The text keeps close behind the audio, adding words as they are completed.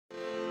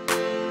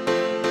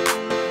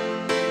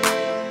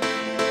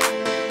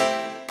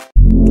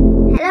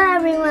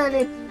learn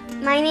it.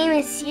 My name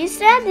is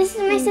Yusra. This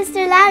is my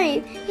sister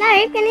Larry.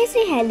 Larry, can you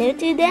say hello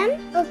to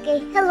them? Okay,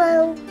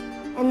 hello.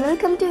 And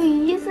welcome to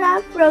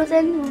Yusra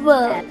Frozen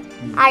World.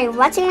 Are you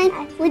watching my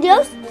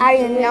videos? Are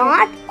you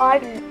not?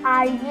 Or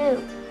are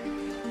you?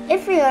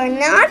 If you are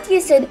not, you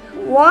should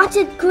watch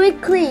it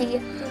quickly.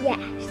 Yes.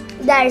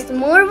 There's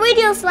more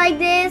videos like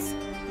this.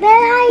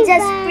 Then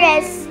Just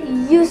press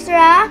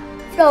Yusra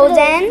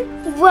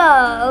Frozen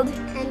World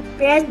and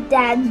press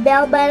that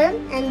bell button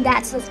and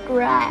that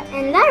subscribe.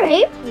 And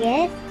Larry,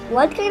 yes,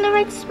 what kind of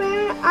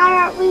experiment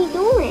are we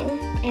doing?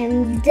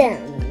 and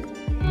done.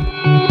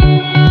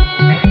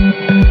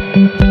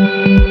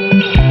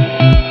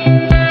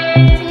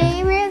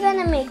 Today we're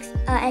gonna make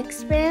an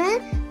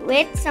experiment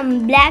with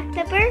some black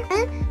pepper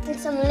and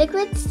some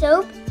liquid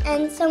soap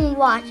and some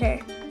water.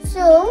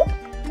 So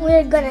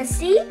we're gonna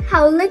see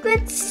how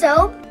liquid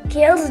soap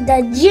kills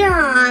the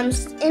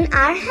germs in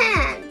our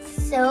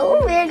hands. So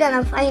we're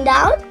gonna find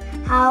out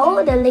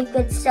how the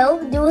liquid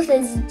soap does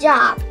its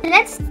job.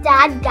 Let's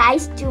start,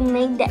 guys, to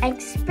make the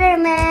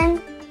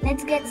experiment.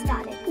 Let's get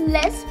started.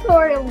 Let's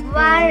pour the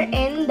water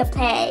in the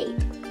plate.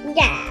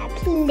 Yeah,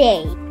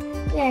 play.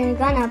 We're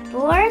gonna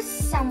pour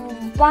some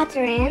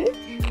water in.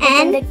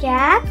 And the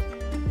cap.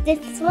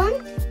 this one?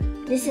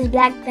 This is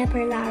black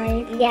pepper,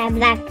 Larry. Yeah,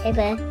 black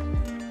pepper. A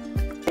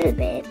little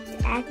bit,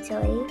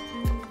 actually.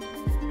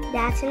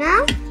 That's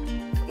enough.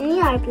 In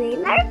your plate.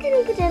 Larry, can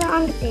you put it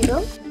on the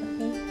table?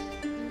 Okay.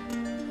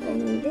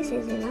 And this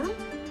is enough,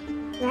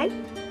 right?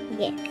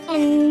 Yes.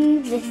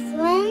 And this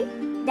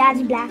one,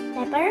 that's black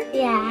pepper.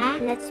 Yeah.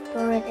 Let's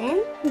pour it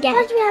in. Yeah.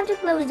 First, we have to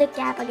close the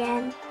cap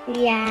again.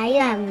 Yeah, you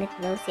have to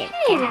close it.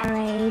 Hey,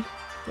 Larry.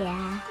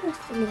 Yeah. Let's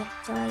do that,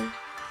 sorry.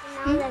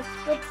 Now let's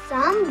put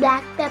some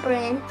black pepper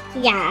in.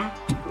 Yeah.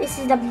 This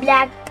is the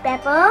black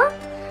pepper.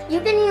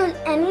 You can use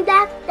any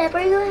black pepper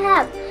you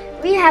have.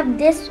 We have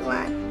this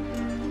one.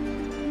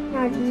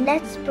 Now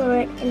let's pour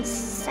it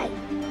inside.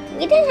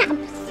 We don't have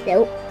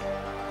soap.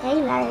 Hey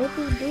Larry,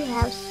 we do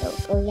have soap.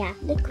 Oh yeah.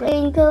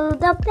 Sprinkle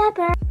the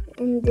pepper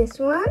in this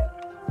one.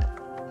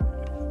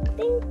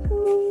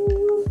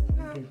 Sprinkle.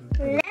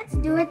 Let's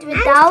do it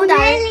without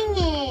smelling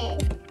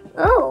it.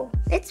 Oh,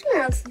 it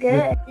smells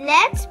good.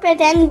 Let's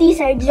pretend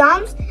these are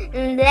germs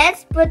and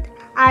let's put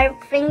our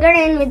finger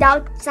in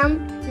without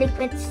some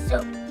liquid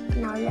soap.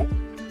 Now let's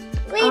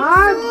Wait,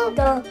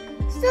 the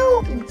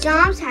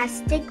germs has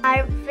stick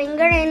our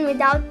finger in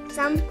without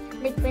some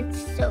liquid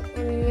soap.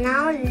 And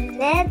now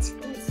let's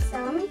put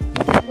some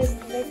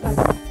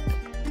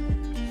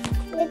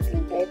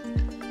little bit.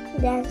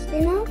 That's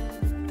enough.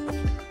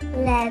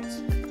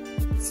 Let's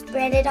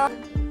spread it out.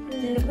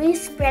 We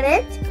spread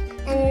it.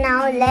 And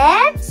now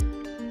let's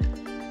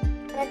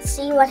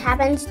see what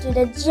happens to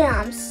the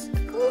germs.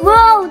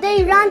 Whoa,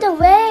 they ran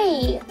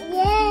away.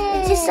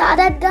 Yay. Did you saw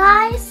that,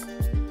 guys?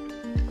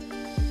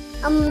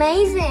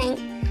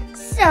 Amazing.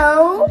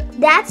 So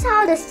that's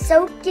how the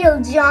soap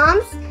kills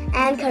germs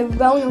and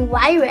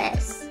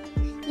coronavirus.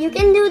 You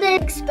can do the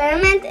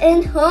experiment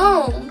in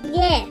home.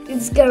 Yes.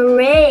 It's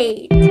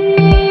great.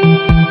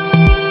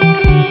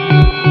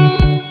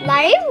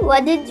 Larry,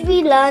 what did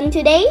we learn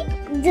today?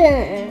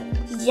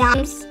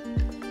 Germs.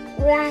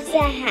 Wash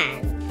your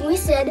hands. We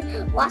should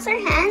wash our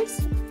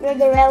hands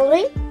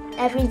regularly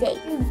every day.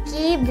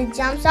 Keep the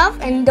germs off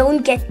and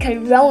don't get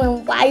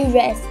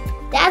coronavirus.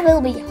 That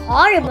will be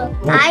horrible.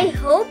 I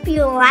hope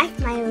you like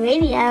my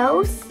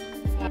videos.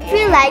 If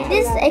you like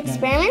this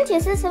experiment,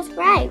 you should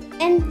subscribe.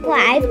 And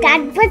 5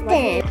 got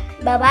button.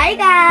 Bye-bye,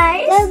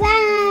 guys.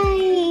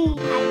 Bye-bye.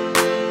 Bye.